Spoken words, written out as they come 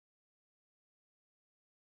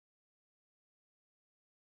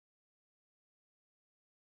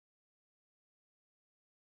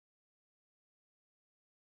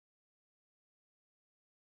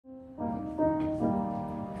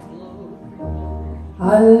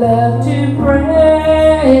I love to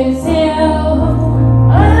praise Him.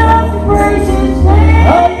 I love to praise His name. I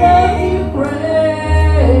love to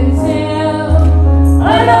praise Him. I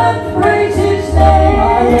love to praise His name. I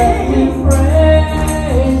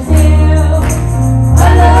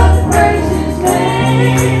love to praise His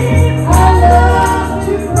name. I love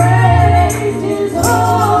to praise His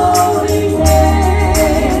holy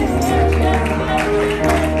name.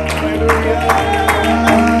 Hallelujah.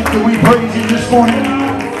 Can we praise Him this morning?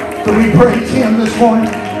 Can we praise Him this morning?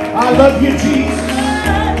 I love you, Jesus.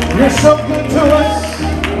 You're so good to us.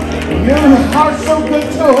 You are so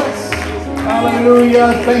good to us.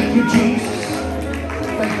 Hallelujah. Thank you, Jesus.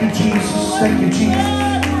 Thank you, Jesus. Thank you,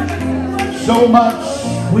 Jesus. So much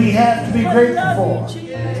we have to be grateful for.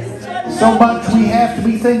 So much we have to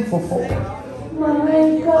be thankful for.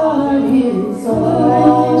 My God is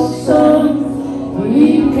awesome.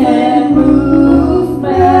 He can move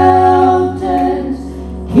mountains.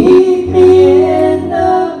 Keep me in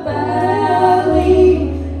the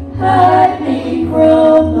valley. Hide me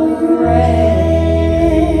from the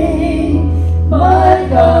rain. My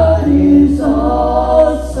God is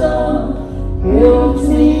awesome. Heals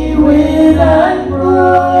me when I'm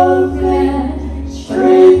broken.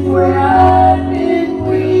 Strength where I've been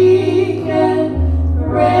weak, and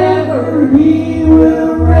forever He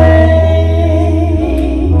will reign.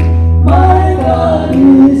 My God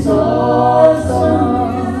is awesome.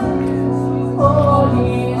 Oh,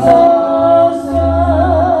 He's awesome.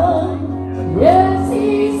 Yes,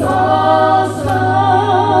 He's awesome.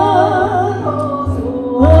 Oh,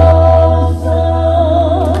 so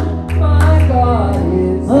awesome. My God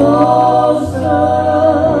is awesome.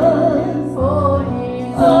 Oh,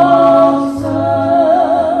 He's awesome.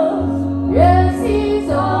 Yes, He's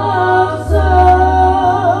awesome.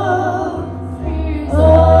 He's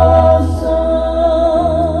awesome.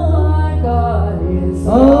 My God is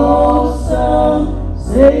awesome.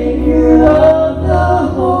 Savior of the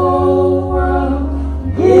whole world,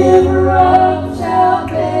 giver of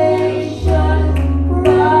salvation,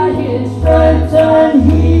 by His stripes I'm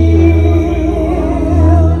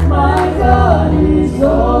healed. My God is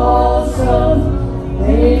awesome.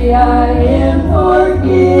 May I am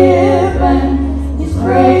forgiven. His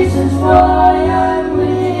grace is why I'm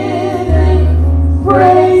living.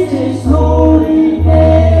 Praise His holy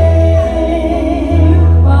name.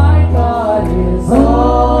 My God is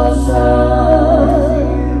awesome.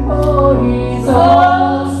 Oh, He's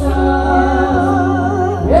awesome.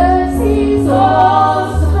 Yes, He's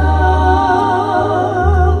awesome.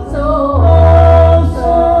 So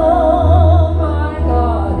awesome. My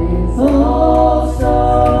God is awesome.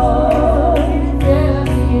 Yes,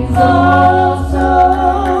 He's awesome.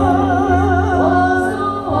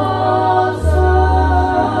 Awesome.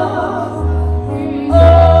 He's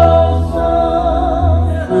awesome.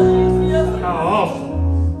 How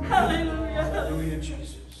awesome. Hallelujah,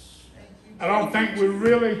 Jesus. I don't think we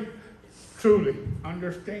really, truly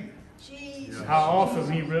understand how awesome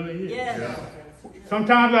He really is.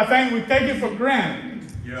 Sometimes I think we take it for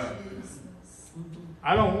granted.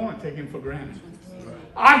 I don't want to take Him for granted.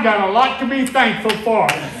 I've got a lot to be thankful for.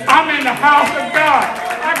 I'm in the house of God.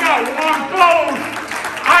 I got warm clothes.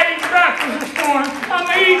 I ate breakfast this morning. I'm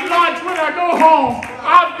going to eat lunch when I go home.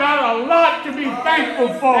 I've got a lot to be thankful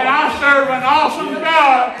for. And I serve an awesome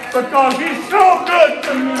God because He's so good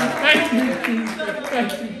to me. Thank you, Jesus.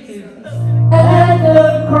 Thank you, Jesus. At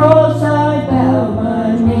the cross I bow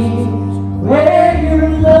my knee, where Your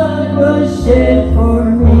blood was shed for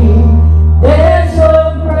me. There's no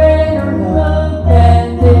greater love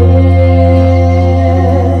than this.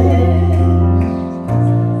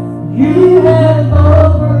 You have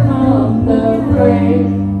overcome the grave.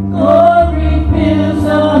 Glory fills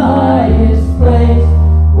the highest place.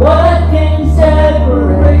 What can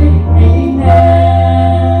separate me now?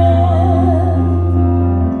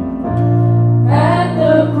 At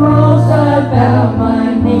the cross I bow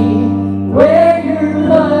my knee, where Your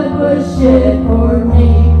blood was shed for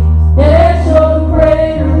me. There's no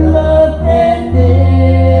greater love than this.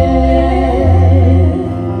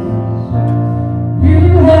 You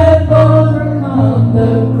have overcome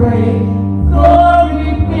the grave.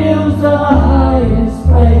 Glory fills the highest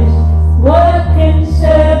place. What can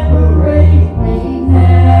separate me now?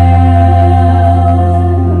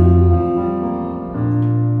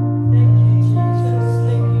 Thank you, Jesus.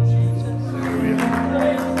 Thank you, Jesus.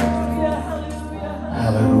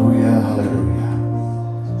 Hallelujah.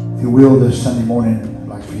 Hallelujah. If you will, this Sunday morning, I'd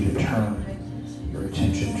like for you to turn your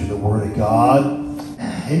attention to the Word of God.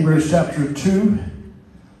 Hebrews chapter 2,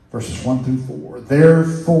 verses 1 through 4.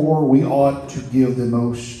 Therefore, we ought to give the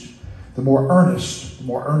most the more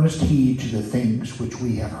earnest heed to the things which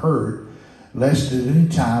we have heard, lest at any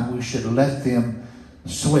time we should let them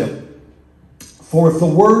slip. For if the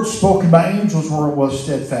word spoken by angels was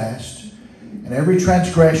steadfast, and every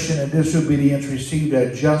transgression and disobedience received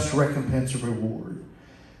a just recompense of reward,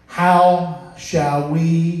 how shall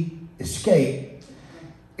we escape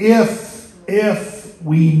if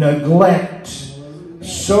we neglect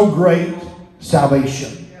so great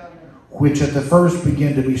salvation, which at the first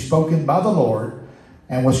began to be spoken by the Lord,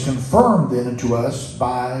 and was confirmed then unto us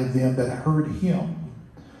by them that heard him?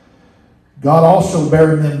 God also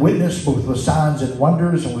bearing them witness both with signs and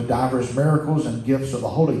wonders, and with divers miracles and gifts of the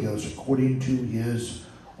Holy Ghost, according to his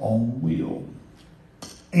own will.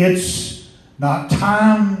 It's not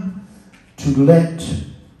time to let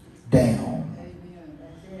down.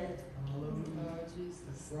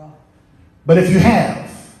 But if you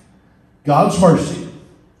have, God's mercy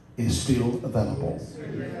is still available.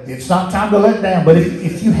 It's not time to let down, but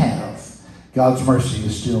if you have, God's mercy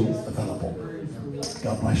is still available.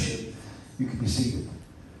 God bless you. You can be seated.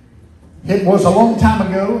 It was a long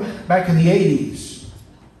time ago, back in the 80s,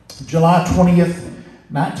 July 20th,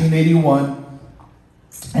 1981,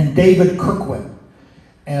 and David Kirkland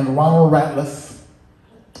and Ronald Ratliff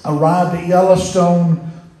arrived at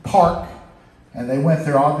Yellowstone Park, and they went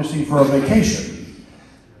there obviously for a vacation.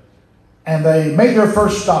 And they made their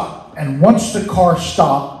first stop, and once the car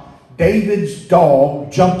stopped, David's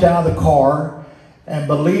dog jumped out of the car, and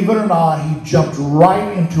believe it or not, he jumped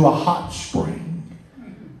right into a hot spring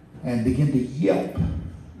and began to yelp.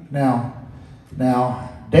 Now,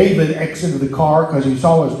 David exited the car because he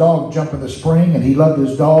saw his dog jump in the spring, and he loved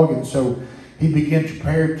his dog, and so he began to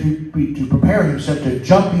prepare himself to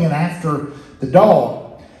jump in after the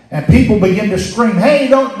dog. And people began to scream, "Hey,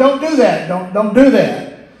 don't do that! Don't do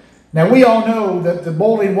that!" Now we all know that the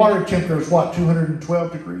boiling water temperature is what,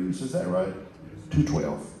 212 degrees? Is that right?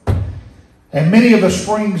 212. And many of the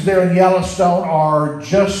springs there in Yellowstone are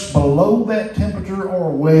just below that temperature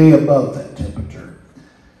or way above that temperature.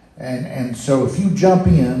 And so if you jump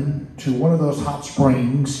in to one of those hot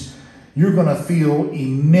springs, you're going to feel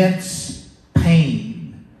immense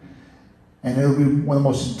pain. And it'll be one of the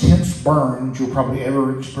most intense burns you'll probably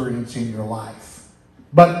ever experience in your life.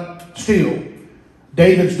 But still,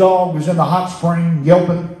 David's dog was in the hot spring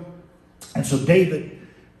yelping. And so David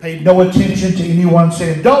paid no attention to anyone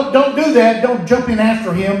saying, don't do that, don't jump in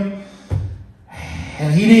after him.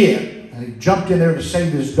 And he did. And he jumped in there to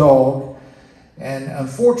save his dog. And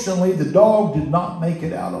unfortunately, the dog did not make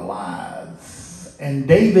it out alive. And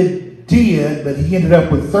David did, but he ended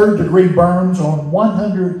up with third-degree burns on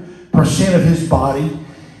 100% of his body.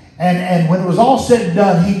 And when it was all said and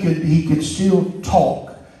done, he could still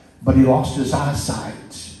talk, but he lost his eyesight.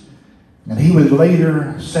 And he would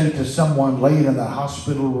later say to someone laying in the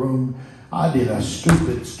hospital room, "I did a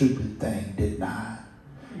stupid thing, didn't I?"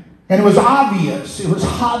 And it was obvious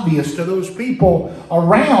to those people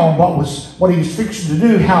around what he was fixing to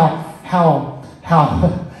do, how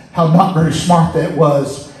not very smart that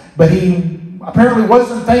was. But he apparently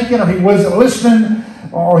wasn't thinking, or he wasn't listening,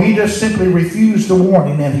 or he just simply refused the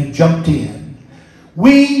warning and he jumped in.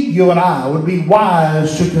 You and I, would be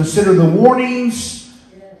wise to consider the warnings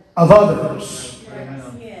of others.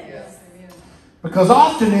 Because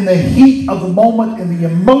often in the heat of the moment, in the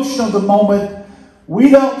emotion of the moment, we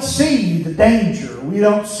don't see the danger. We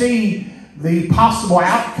don't see the possible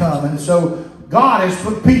outcome. And so God has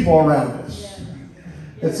put people around us.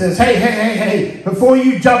 It says, hey, before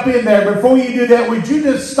you jump in there, before you do that, would you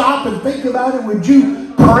just stop and think about it? Would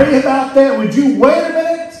you pray about that? Would you wait a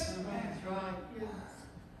minute?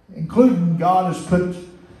 Including God has put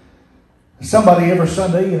somebody every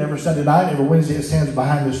Sunday and every Sunday night, every Wednesday that stands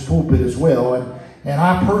behind this pulpit as well. And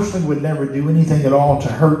I personally would never do anything at all to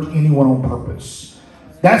hurt anyone on purpose.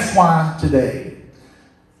 That's why today,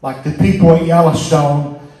 like the people at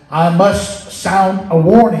Yellowstone, I must sound a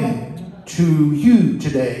warning to you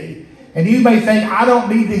today. And you may think, I don't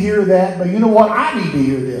need to hear that, but you know what? I need to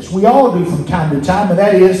hear this. We all do from time to time, and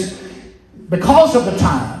that is because of the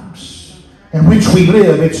times in which we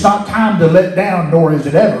live. It's not time to let down, nor is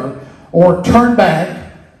it ever, or turn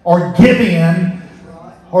back, or give in,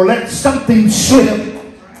 or let something slip,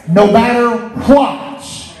 no matter what.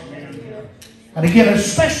 And again,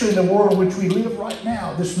 especially in the world in which we live right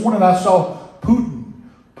now. This morning I saw Putin.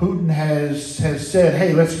 Putin has said,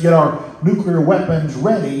 hey, let's get our nuclear weapons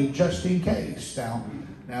ready just in case.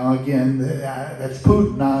 Now again, that's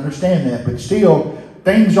Putin. I understand that. But still,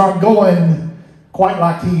 things aren't going quite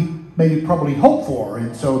like he maybe probably hoped for.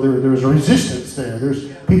 And so there's a resistance there. There's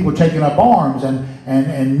people taking up arms,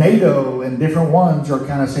 and NATO and different ones are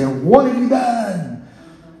kind of saying, what have you done?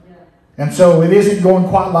 And so it isn't going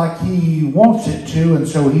quite like he wants it to. And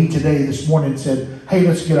so he today, this morning, said, hey,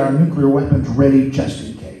 let's get our nuclear weapons ready just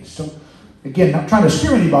in case. So again, not trying to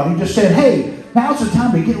scare anybody, just saying, hey, now's the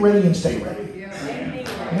time to get ready and stay ready. You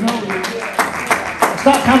know, it's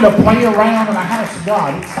not time to play around in the house of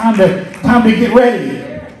God. It's time to get ready.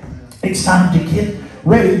 It's time to get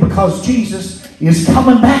ready because Jesus is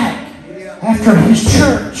coming back after his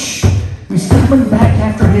church. He's coming back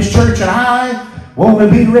after his church, and I want to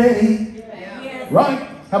be ready. Right?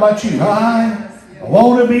 How about you? I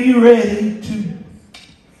want to be ready to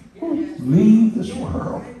leave this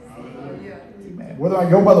world. Amen. Whether I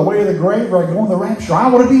go by the way of the grave or I go in the rapture, I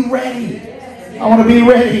want to be ready. I want to be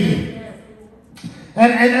ready.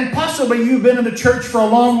 And possibly you've been in the church for a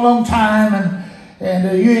long, long time,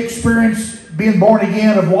 and you experienced being born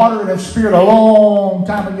again of water and of spirit a long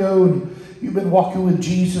time ago. And you've been walking with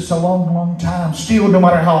Jesus a long, long time. Still, no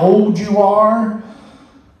matter how old you are,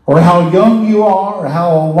 or how young you are, or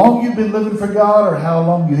how long you've been living for God, or how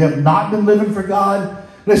long you have not been living for God,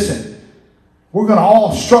 listen, we're going to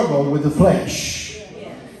all struggle with the flesh.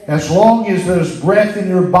 As long as there's breath in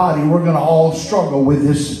your body, we're going to all struggle with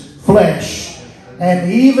this flesh.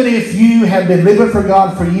 And even if you have been living for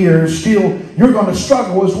God for years, still you're going to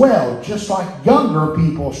struggle as well, just like younger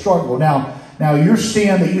people struggle. Now your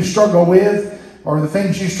sin that you struggle with, or the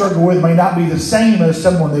things you struggle with, may not be the same as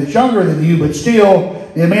someone that's younger than you, but still,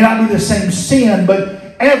 it may not be the same sin,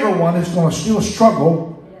 but everyone is going to still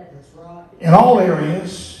struggle in all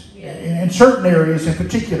areas, in certain areas in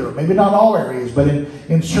particular. Maybe not all areas, but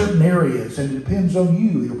in certain areas. And it depends on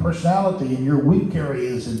you, your personality, and your weak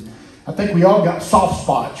areas. And I think we all got soft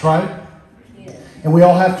spots, right? And we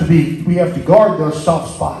have to guard those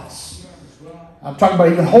soft spots. I'm talking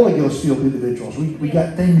about even Holy Ghost filled individuals. We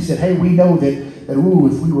got things that, hey, we know that ooh,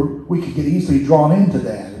 if we could get easily drawn into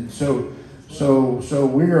that. And so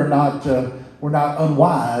we're not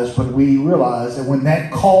unwise, but we realize that when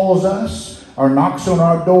that calls us or knocks on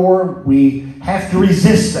our door, we have to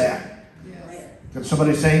resist that. Can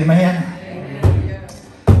somebody say amen?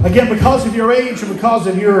 Again, because of your age and because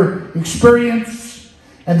of your experience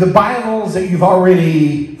and the battles that you've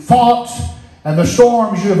already fought and the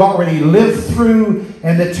storms you have already lived through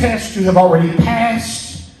and the tests you have already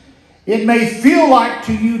passed, it may feel like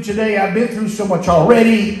to you today, I've been through so much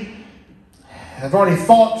already. I've already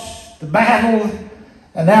fought the battle,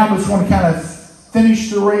 and now I'm just going to kind of finish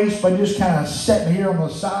the race by just kind of sitting here on the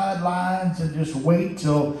sidelines and just wait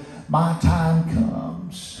till my time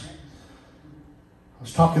comes. I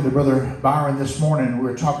was talking to Brother Byron this morning. We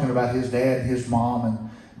were talking about his dad and his mom and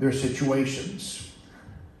their situations.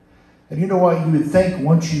 And you know what? You would think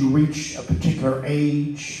once you reach a particular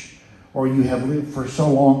age or you have lived for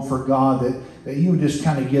so long for God that you would just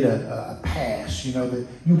kind of get a pass, you know, that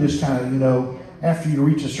you just kind of, you know, after you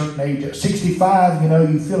reach a certain age, at 65, you know,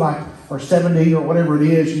 you feel like, or 70 or whatever it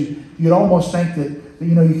is, you'd almost think that,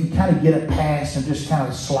 you know, you can kind of get a pass and just kind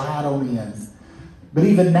of slide on in. But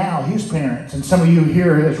even now, his parents, and some of you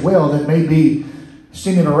here as well that may be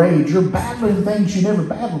similar age, you're battling things you never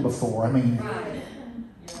battled before. I mean,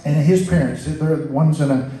 and his parents, they're one's in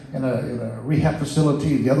a rehab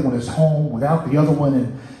facility, the other one is home without the other one,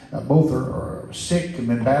 and both are sick and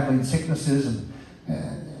been battling sicknesses,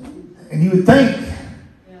 and you would think,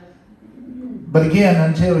 but again,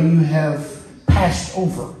 until you have passed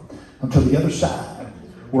over, until the other side,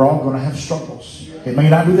 we're all going to have struggles. It may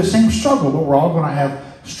not be the same struggle, but we're all going to have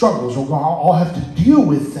struggles. We're going to all have to deal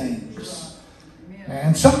with things.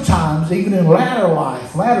 And sometimes, even in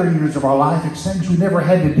latter years of our life, it's things we never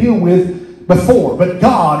had to deal with before. But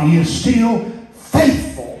God, He is still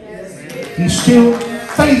faithful. He's still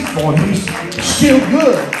faithful. He's still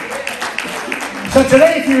good. So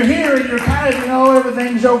today, if you're here and you're kind of, you know,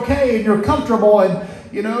 everything's okay and you're comfortable and,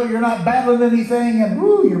 you know, you're not battling anything and,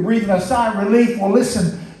 woo, you're breathing a sigh of relief, well,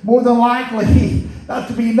 listen, more than likely, not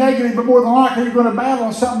to be negative, but more than likely you're going to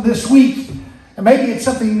battle something this week. And maybe it's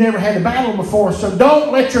something you never had to battle before. So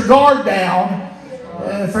don't let your guard down.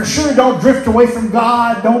 For sure, don't drift away from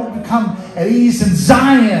God. Don't become at ease in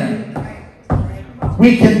Zion.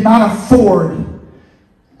 We cannot afford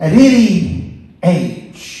at any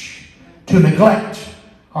age to neglect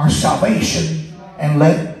our salvation and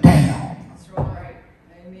let down.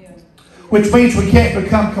 Which means we can't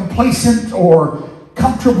become complacent or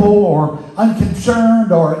comfortable or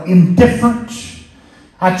unconcerned or indifferent.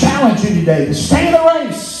 I challenge you today to stay in the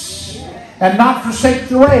race and not forsake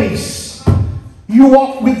the race. You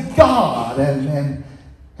walk with God and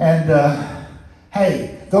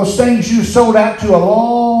hey, those things you sold out to a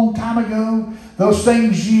long time ago, those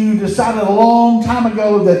things you decided a long time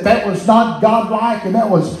ago that was not God-like and that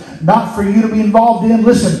was not for you to be involved in.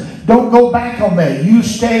 Listen, Don't go back on that. You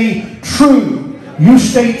stay true. You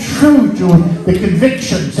stay true to the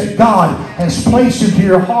convictions that God has placed into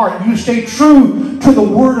your heart. You stay true to the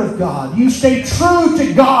Word of God. You stay true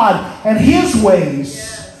to God and His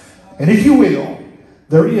ways. And if you will,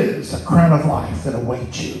 there is a crown of life that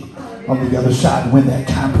awaits you on the other side when that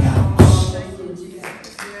time comes.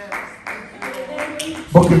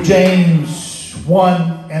 Book of James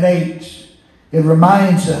 1:8, it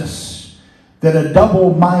reminds us that a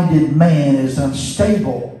double-minded man is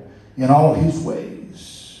unstable in all his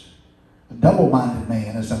ways. A double-minded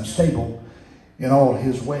man is unstable in all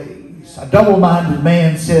his ways. A double-minded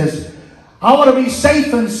man says, I want to be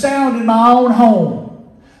safe and sound in my own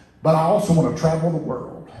home, but I also want to travel the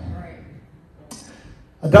world.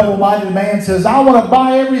 A double-minded man says, I want to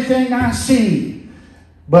buy everything I see,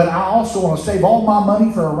 but I also want to save all my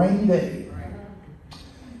money for a rainy day.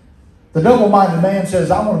 The double-minded man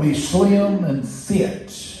says, I want to be slim and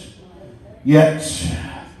fit, yet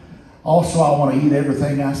also I want to eat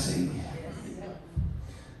everything I see.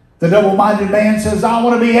 The double-minded man says, I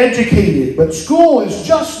want to be educated, but school is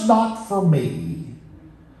just not for me.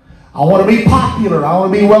 I want to be popular, I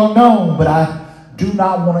want to be well known, but I do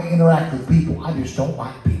not want to interact with people. I just don't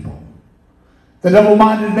like people. The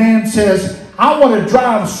double-minded man says, I want to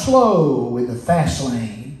drive slow in the fast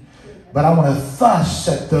lane, but I want to fuss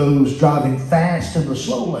at those driving fast in the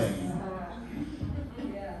slow lane.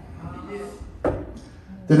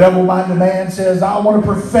 The double-minded man says, I want to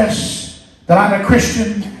profess that I'm a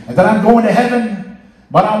Christian and that I'm going to heaven,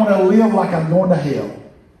 but I want to live like I'm going to hell.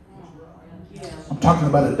 I'm talking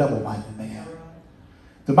about a double-minded man.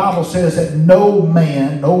 The Bible says that no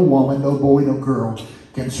man, no woman, no boy, no girl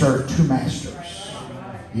can serve two masters.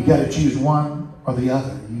 You got to choose one or the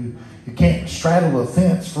other. You can't straddle the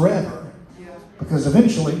fence forever, because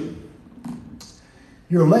eventually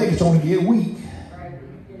your legs only get weak.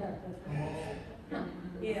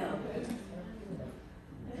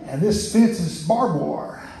 And this fence is barbed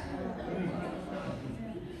wire.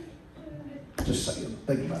 Just saying.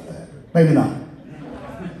 Think about that. Maybe not.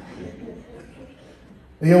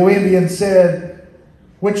 The old Indian said,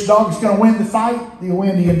 which dog's going to win the fight? The old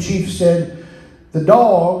Indian chief said, the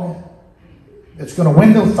dog that's going to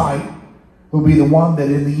win the fight will be the one that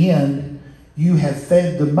in the end you have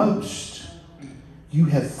fed the most. You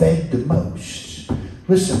have fed the most.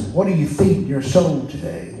 Listen, what are you feeding your soul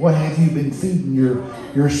today? What have you been feeding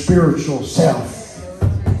your spiritual self?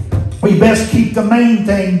 We best keep the main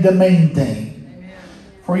thing the main thing.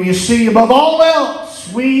 For you see, above all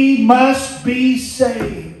else, we must be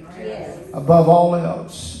saved. Above all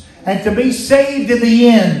else. And to be saved in the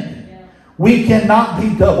end, we cannot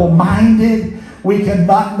be double-minded. We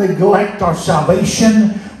cannot neglect our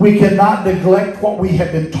salvation. We cannot neglect what we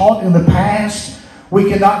have been taught in the past. We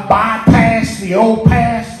cannot bypass the old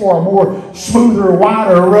path for a more smoother,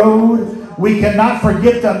 wider road. We cannot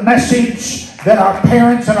forget the message that our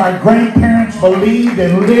parents and our grandparents believed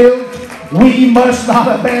and lived. We must not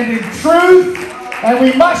abandon truth, and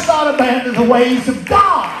we must not abandon the ways of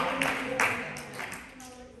God.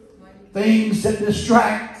 Things that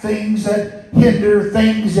distract, things that hinder,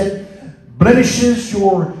 things that blemishes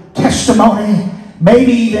your testimony,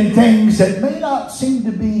 maybe even things that may not seem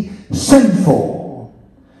to be sinful,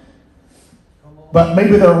 but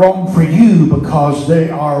maybe they're wrong for you because they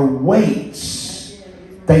are weights.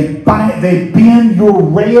 They bend your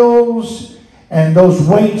rails, and those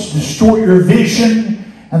weights distort your vision,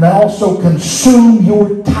 and they also consume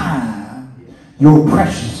your time, your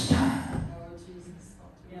precious time.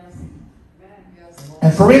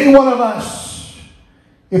 And for any one of us,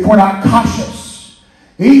 if we're not cautious,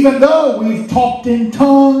 even though we've talked in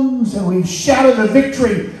tongues and we've shouted the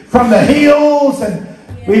victory from the hills and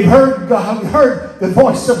we've heard the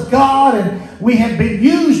voice of God and we have been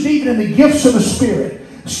used even in the gifts of the Spirit,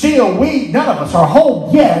 still, none of us are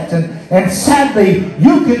home yet, and sadly,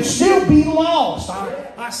 you could still be lost.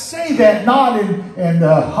 I say that not in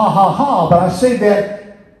ha, but I say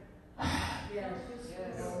that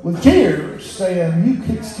with tears, saying you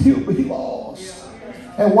could still be lost.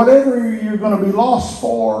 And whatever you're going to be lost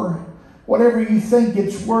for, whatever you think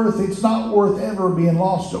it's worth, it's not worth ever being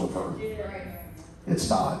lost over. It's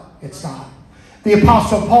not. It's not. The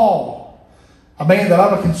Apostle Paul, a man that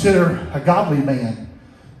I would consider a godly man,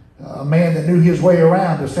 a man that knew his way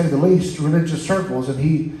around, to say the least, religious circles, and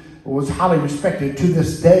he was highly respected. To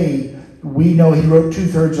this day, we know he wrote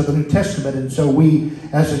 2/3 of the New Testament, and so we,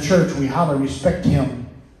 as a church, we highly respect him.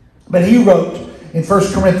 But he wrote in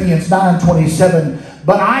 1 Corinthians 9:27,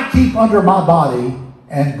 but I keep under my body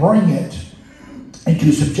and bring it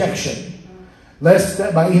into subjection, lest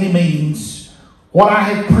that by any means what I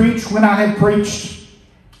have preached, when I have preached,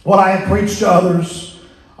 What I have preached to others,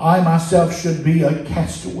 I myself should be a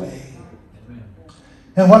castaway.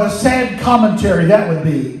 And what a sad commentary that would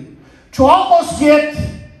be. To almost get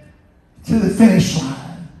to the finish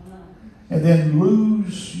line and then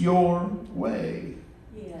lose your way.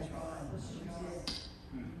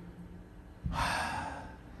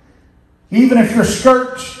 Even if your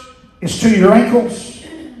skirt is to your ankles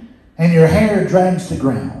and your hair drags the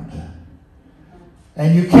ground,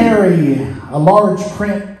 and you carry a large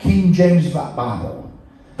print King James Bible,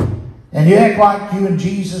 and you act like you and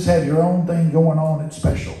Jesus have your own thing going on, it's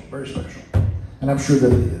special, very special. And I'm sure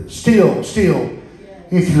that it is. Still,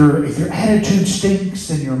 if your attitude stinks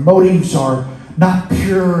and your motives are not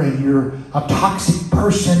pure and you're a toxic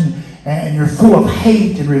person and you're full of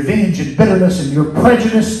hate and revenge and bitterness and you're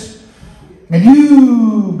prejudiced and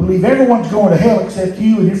you believe everyone's going to hell except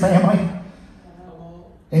you and your family,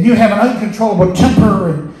 and you have an uncontrollable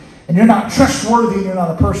temper and you're not trustworthy and you're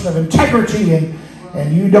not a person of integrity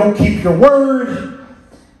and you don't keep your word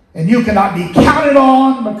and you cannot be counted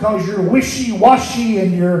on because you're wishy-washy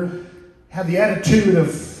and you have the attitude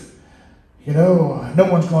of, no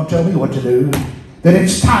one's going to tell me what to do, then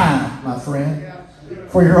it's time, my friend,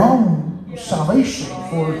 for your own salvation,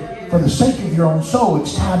 for the sake of your own soul.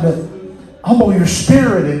 It's time to humble your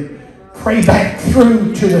spirit and pray back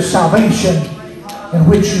through to the salvation in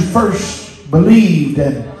which you first believed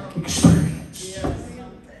and experienced.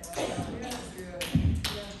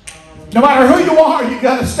 No matter who you are, you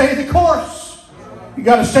got to stay the course. You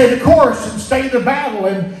got to stay the course and stay the battle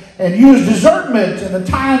and use discernment in the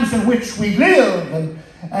times in which we live.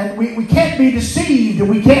 And we can't be deceived, and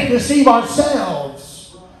we can't deceive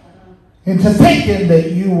ourselves into thinking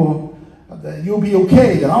that you'll be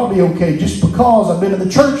okay, that I'll be okay just because I've been in the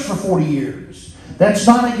church for 40 years. That's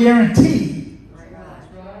not a guarantee.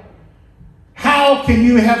 How can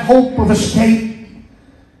you have hope of escaping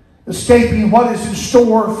what is in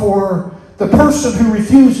store for the person who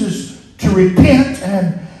refuses to repent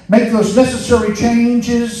and make those necessary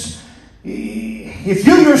changes if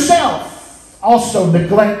you yourself also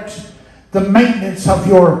neglect the maintenance of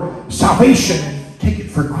your salvation and take it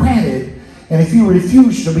for granted, and if you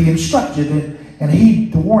refuse to be instructed and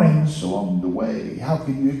heed the warnings along the way, how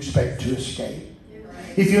can you expect to escape?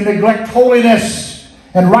 If you neglect holiness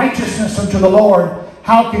and righteousness unto the Lord,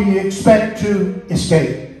 how can you expect to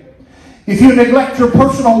escape? If you neglect your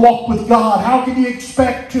personal walk with God, how can you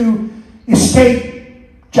expect to escape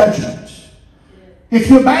judgment? If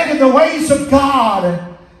you abandon the ways of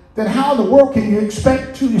God, then how in the world can you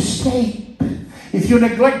expect to escape? If you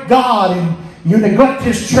neglect God and you neglect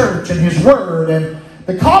His church and His word and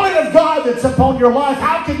the calling of God that's upon your life,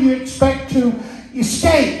 how can you expect to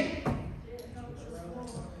escape?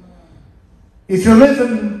 If you're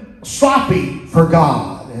living sloppy for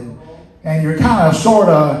God and you're kind of sort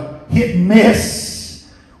of hit and miss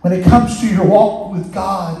when it comes to your walk with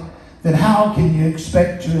God, then how can you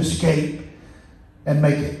expect to escape and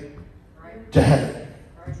make it to heaven?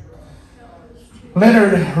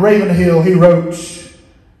 Leonard Ravenhill, he wrote,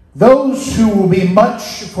 "Those who will be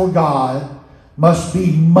much for God must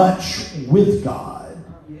be much with God.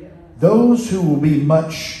 Those who will be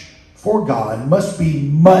much for God must be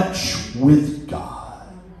much with God."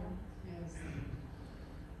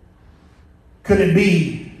 Could it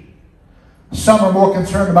be some are more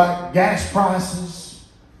concerned about gas prices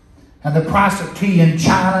and the price of tea in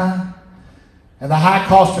China and the high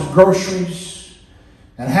cost of groceries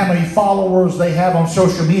and how many followers they have on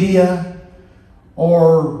social media,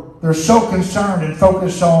 or they're so concerned and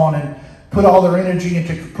focused on and put all their energy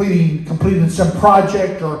into completing some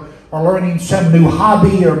project or learning some new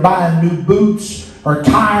hobby or buying new boots or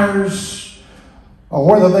tires, or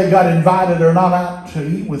whether they got invited or not out to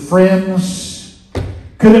eat with friends?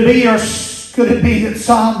 Could it be that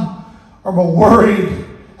some are more worried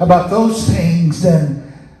about those things than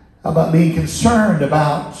about being concerned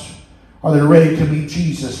about, are they ready to meet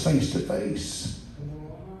Jesus face to face?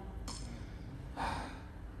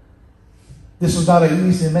 This is not an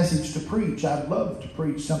easy message to preach. I'd love to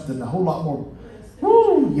preach something a whole lot more,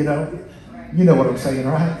 you know what I'm saying,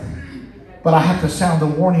 right? But I have to sound the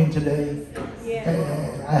warning today.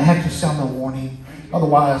 I have to sound the warning.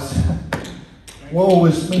 Otherwise, woe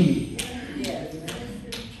is me.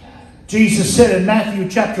 Jesus said in Matthew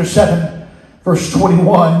chapter 7, verse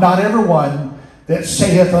 21, "Not everyone that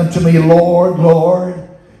saith unto me, Lord, Lord,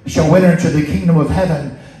 shall enter into the kingdom of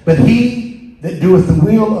heaven, but he that doeth the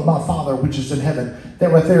will of my Father which is in heaven."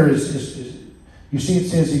 That right there is you see, it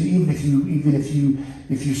says even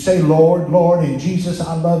if you say Lord, Lord, and Jesus,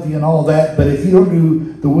 I love you and all that, but if you don't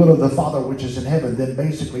do the will of the Father which is in heaven, then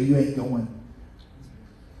basically you ain't going.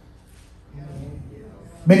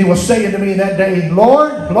 Many will say unto me in that day,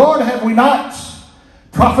 Lord, Lord, have we not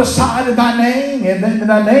prophesied in thy name? And in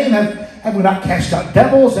thy name have we not cast out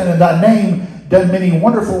devils? And in thy name done many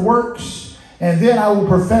wonderful works? And then I will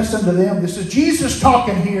profess unto them, this is Jesus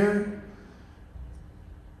talking here.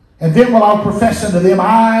 And then will I profess unto them,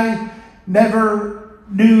 I never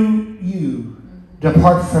knew you.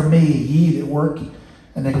 Depart from me, ye that work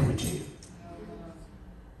iniquity.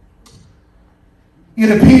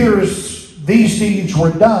 It appears these deeds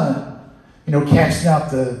were done, casting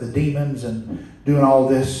out the demons and doing all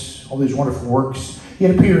these wonderful works.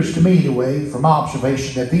 It appears to me, anyway, from my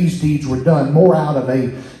observation, that these deeds were done more out of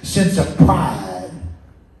a sense of pride.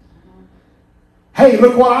 Hey,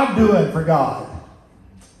 look what I'm doing for God.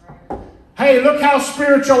 Hey, look how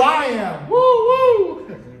spiritual I am. Woo,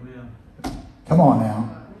 woo. Come on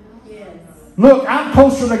now. Yes. Look, I'm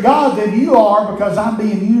closer to God than you are because I'm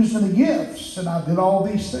being used in the gifts and I did all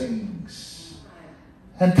these things.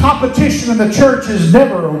 And competition in the church is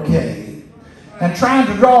never okay. And trying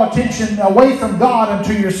to draw attention away from God and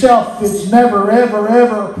to yourself is never, ever,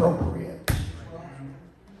 ever appropriate.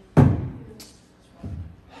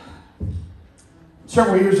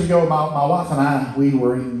 Several years ago, my wife and I, we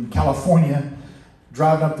were in California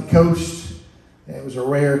driving up the coast. It was a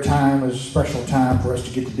rare time, it was a special time for us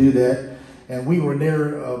to get to do that. And we were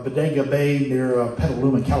near Bodega Bay, near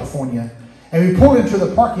Petaluma, California. And we pulled into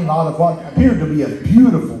the parking lot of what appeared to be a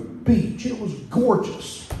beautiful beach. It was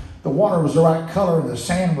gorgeous. The water was the right color, and the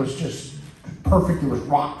sand was just perfect. There was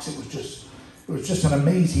rocks. It was just an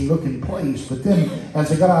amazing looking place. But then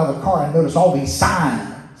as I got out of the car, I noticed all these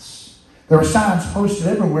signs. There were signs posted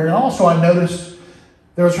everywhere. And also I noticed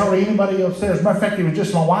there was hardly anybody else there. As a matter of fact, it was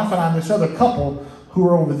just my wife and I and this other couple who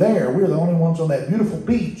were over there. We were the only ones on that beautiful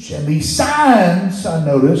beach. And these signs, I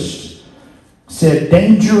noticed, said,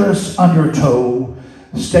 dangerous undertow,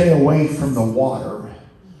 stay away from the water.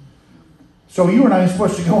 So you and I were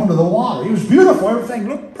supposed to go into the water. It was beautiful. Everything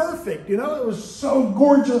looked perfect. It was so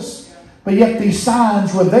gorgeous. But yet these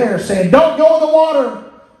signs were there saying, don't go in the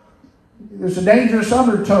water. There's a dangerous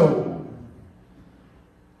undertow.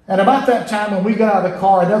 And about that time when we got out of the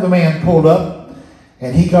car, another man pulled up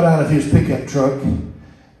and he got out of his pickup truck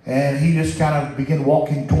and he just kind of began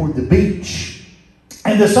walking toward the beach.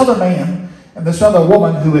 And this other man and this other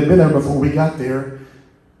woman who had been there before we got there,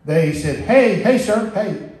 they said, hey, sir,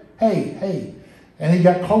 hey. And he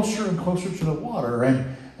got closer and closer to the water.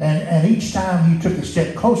 And each time he took a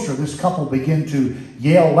step closer, this couple began to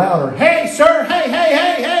yell louder, hey, sir, hey,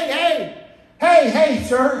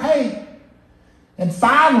 sir, hey. And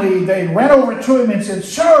finally, they ran over to him and said,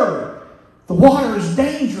 sir, the water is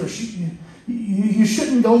dangerous. You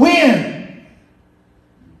shouldn't go in.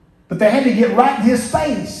 But they had to get right in his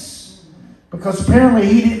face because apparently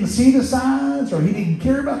he didn't see the signs or he didn't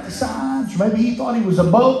care about the signs. Or maybe he thought he was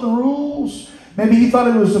above the rules. Maybe he thought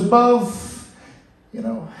it was above,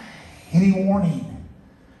 any warning.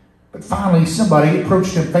 But finally, somebody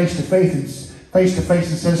approached him face to face and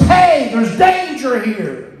says, hey, there's danger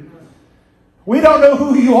here. We don't know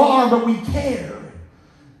who you are, but we care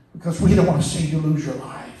because we don't want to see you lose your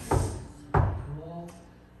life.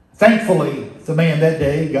 Thankfully, the man that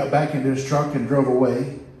day got back into his truck and drove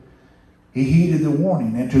away. He heeded the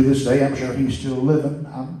warning, and to this day, I'm sure he's still living.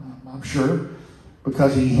 I'm sure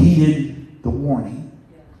because he heeded the warning.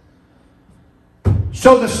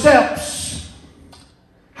 So the steps,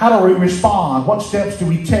 how do we respond? What steps do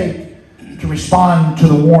we take to respond to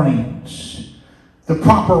the warnings? The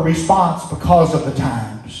proper response because of the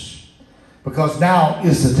times. Because now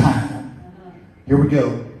is the time. Here we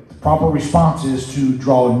go. The proper response is to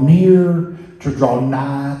draw near, to draw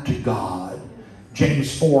nigh to God.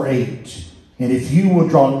 James 4:8. And if you will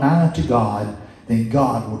draw nigh to God, then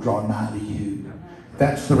God will draw nigh to you.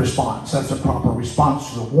 That's the response. That's the proper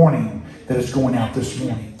response to the warning that is going out this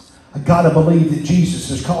morning. I got to believe that Jesus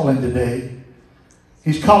is calling today.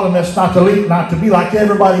 He's calling us not to be like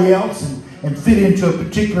everybody else and fit into a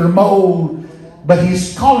particular mold, but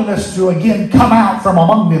he's calling us to again come out from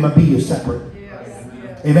among them and be a separate.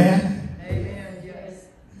 Yes. Amen? Amen. Yes.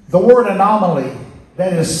 The word anomaly,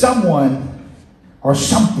 that is someone or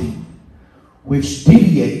something which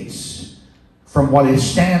deviates from what is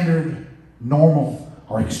standard, normal,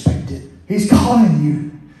 or expected. He's calling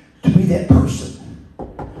you to be that person.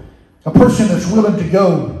 A person that's willing to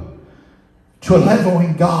go to a level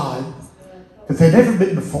in God that they've never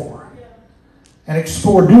been before and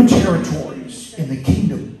explore new territories in the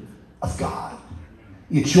kingdom of God.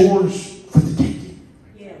 It's yours for the taking.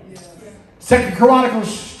 2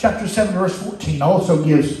 Chronicles chapter 7 verse 14 also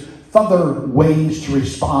gives further ways to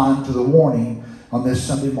respond to the warning on this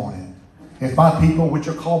Sunday morning. If my people which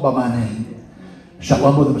are called by my name shall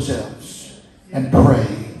humble themselves and pray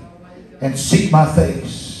and seek my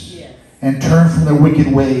face and turn from their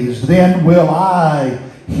wicked ways, then will I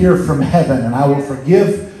hear from heaven, and I will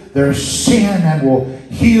forgive their sin and will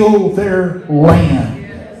heal their land.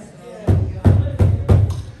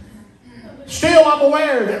 Still, I'm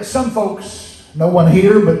aware that some folks, no one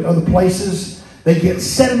here but other places, they get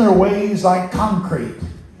set in their ways like concrete.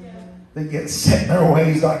 They get set in their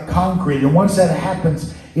ways like concrete. And once that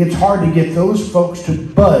happens, it's hard to get those folks to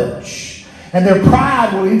budge. And their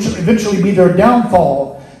pride will eventually be their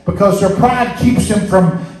downfall, because their pride keeps them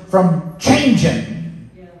from changing.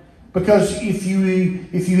 Because if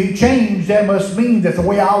you change, that must mean that the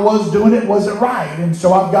way I was doing it wasn't right. And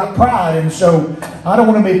so I've got pride. And so I don't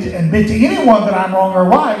want to admit to anyone that I'm wrong or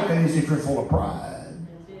right. That is, if you're full of pride.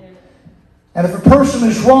 And if a person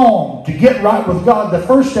is wrong, to get right with God, the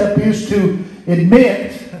first step is to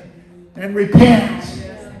admit and repent.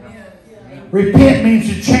 Repent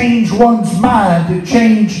means to change one's mind, to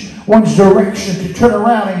change one's direction, to turn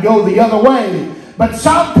around and go the other way. But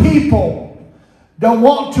some people don't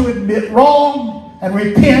want to admit wrong and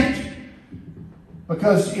repent,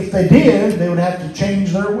 because if they did, they would have to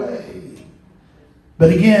change their way.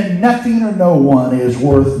 But again, nothing or no one is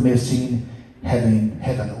worth missing heaven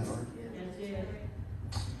over.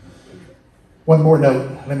 One more note.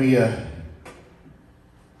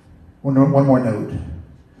 One more note.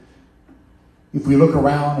 If we look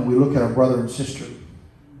around and we look at our brother and sister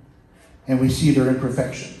and we see their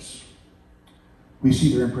imperfections,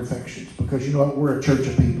 because you know what? We're a church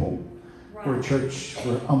of people. Right. We're a church.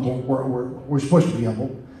 We're humble. We're supposed to be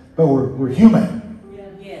humble, but we're human.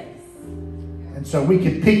 Yes. And so we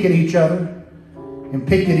can pick at each other and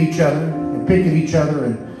pick at each other and pick at each other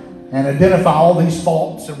and identify all these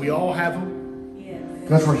faults, and we all have them.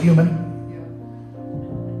 Because we're human.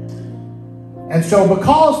 And so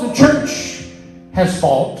because the church has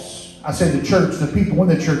faults, I say the church, the people in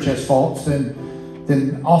the church has faults,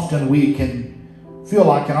 then often we can feel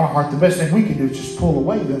like in our heart the best thing we can do is just pull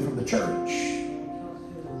away then from the church.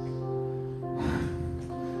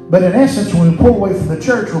 But in essence, when we pull away from the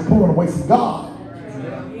church, we're pulling away from God.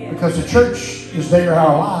 Because the church is there in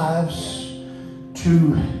our lives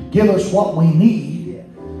to give us what we need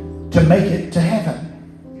to make it to heaven.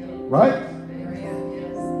 Right?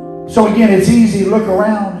 So again, it's easy to look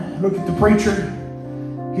around, look at the preacher.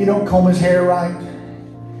 He don't comb his hair right.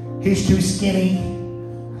 He's too skinny.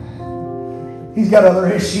 He's got other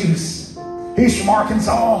issues. He's from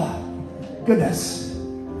Arkansas. Goodness.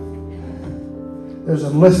 There's a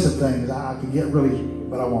list of things I could get really,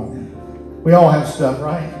 but I won't. We all have stuff,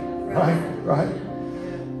 right? Right?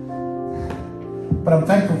 But I'm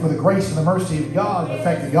thankful for the grace and the mercy of God, the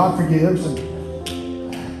fact that God forgives, and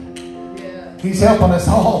He's helping us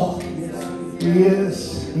all. He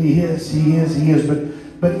is.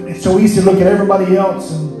 But it's so easy to look at everybody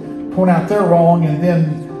else and point out their wrong, and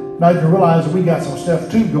then not even realize that we got some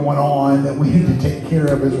stuff too going on that we need to take care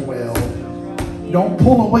of as well. Don't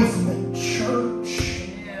pull away from the church.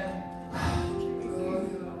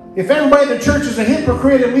 If everybody in the church is a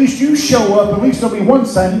hypocrite, at least you show up. At least there'll be one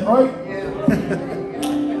saint, right?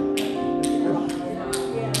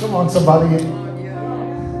 Come on, somebody.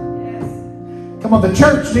 Come on, the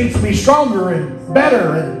church needs to be stronger and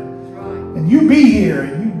better, and you be here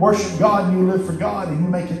and you worship God and you live for God and you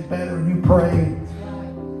make it better and you pray,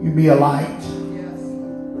 you be a light.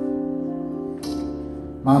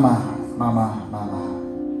 Mama.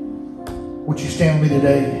 Would you stand with me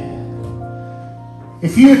today?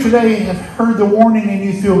 If you today have heard the warning and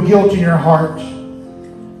you feel guilt in your heart,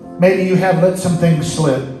 maybe you have let some things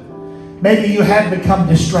slip. Maybe you have become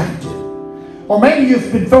distracted. Or maybe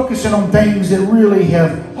you've been focusing on things that really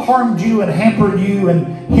have harmed you and hampered you and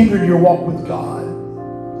hindered your walk with God.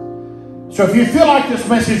 So if you feel like this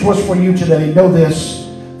message was for you today, know this.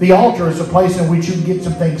 The altar is a place in which you can get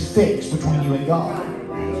some things fixed between you and God.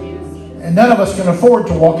 And none of us can afford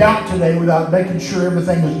to walk out today without making sure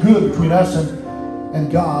everything is good between us and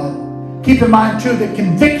God. Keep in mind too that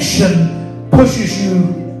conviction pushes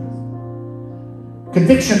you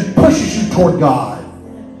toward God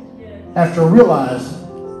after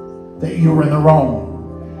realizing that you were in the wrong.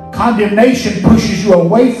 Condemnation pushes you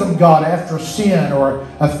away from God after sin or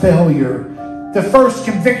a failure. The first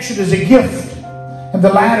conviction is a gift, and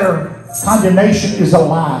the latter condemnation is a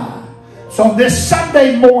lie. So on this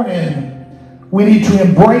Sunday morning, we need to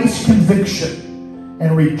embrace conviction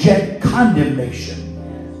and reject condemnation.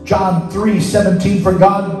 John 3:17, for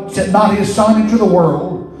God sent not his Son into the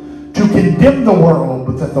world to condemn the world,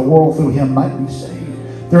 but that the world through him might be saved.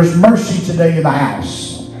 There's mercy today in the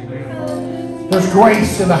house. There's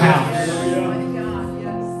grace in the house.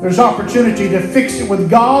 there's opportunity to fix it with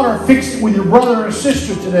God or fix it with your brother or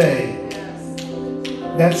sister today.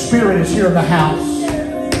 That Spirit is here in the house.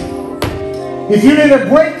 If you need a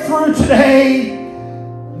breakthrough today,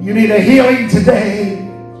 you need a healing today,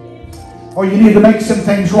 or you need to make some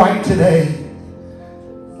things right today,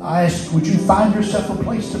 I ask, would you find yourself a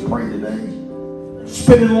place to pray today?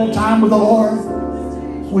 Spend a little time with the Lord.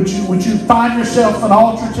 Would you find yourself an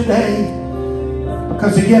altar today?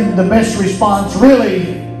 Because again, the best response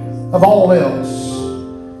really of all else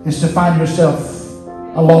is to find yourself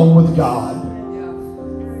alone with God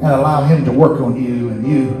and allow Him to work on you and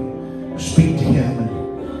you speak to Him. And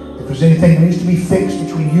if there's anything that needs to be fixed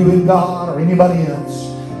between you and God or anybody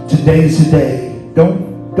else, today's the day.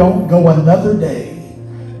 Don't go another day.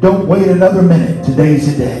 Don't wait another minute. Today's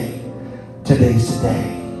the day. Today's the day.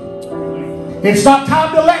 It's not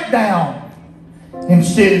time to let down.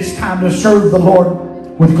 Instead, it's time to serve the Lord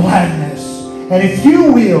with gladness. And if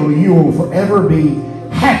you will forever be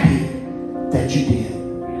happy that you did.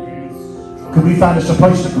 Could we find us a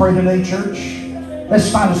place to pray today, church? Let's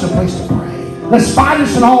find us a place to pray. Let's find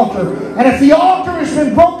us an altar. And if the altar has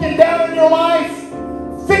been broken down in your life,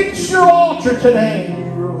 fix your altar today.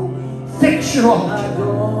 Fix your altar. I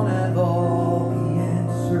don't have all the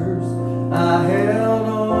answers. I held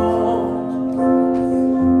on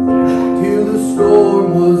till the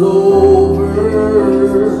storm was over.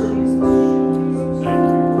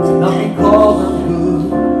 Not because I'm good,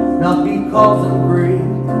 not because I'm great,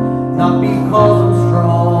 not because I'm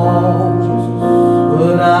strong,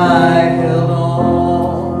 but I held on.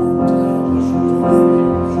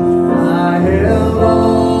 I held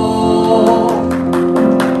on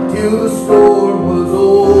till the storm was over.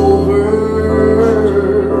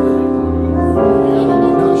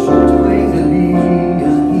 Claim to be a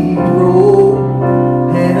hero,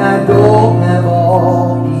 and I don't have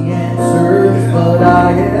all the answers, but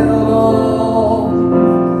I held on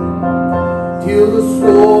till the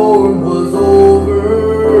storm was over.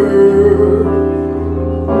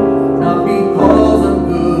 Not because I'm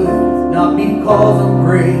good, not because I'm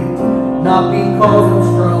great, not because I'm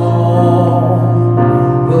strong,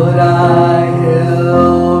 but I held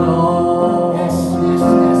on.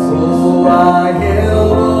 Oh, I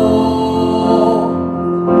held on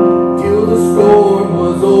till the storm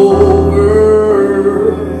was over.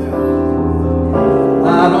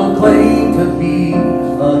 I don't claim to be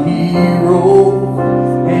a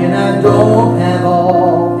hero, and I don't have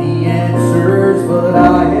all the answers, but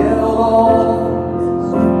I held on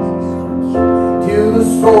till the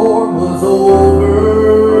storm was over.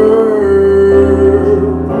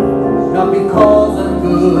 Not because I'm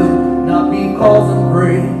good, not because I'm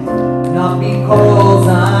great, not because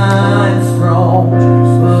I'm strong,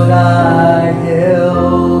 but I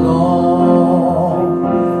held on.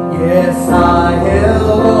 Yes, I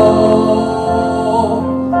held on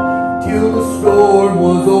till the storm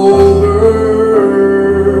was over.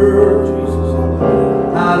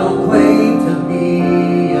 I don't claim to be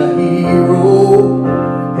a hero,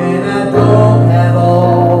 and I don't have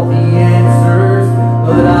all the answers,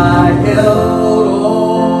 but I held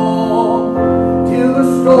on till the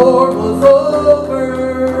storm was over.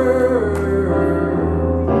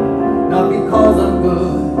 Not because I'm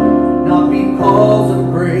good, not because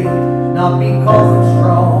I'm great, not because I'm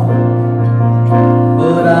strong,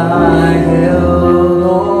 but I held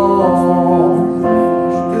on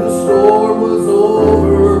till the storm was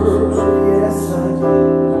over. Yes, I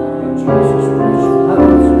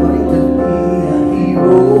was going to be a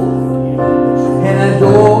hero, and I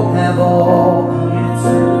don't have all the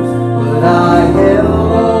answers, but I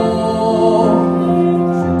held on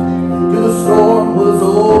till the storm was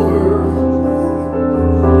over.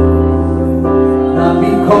 Not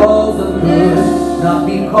because I'm good, not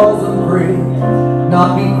because I'm great,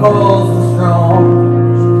 not because I'm strong,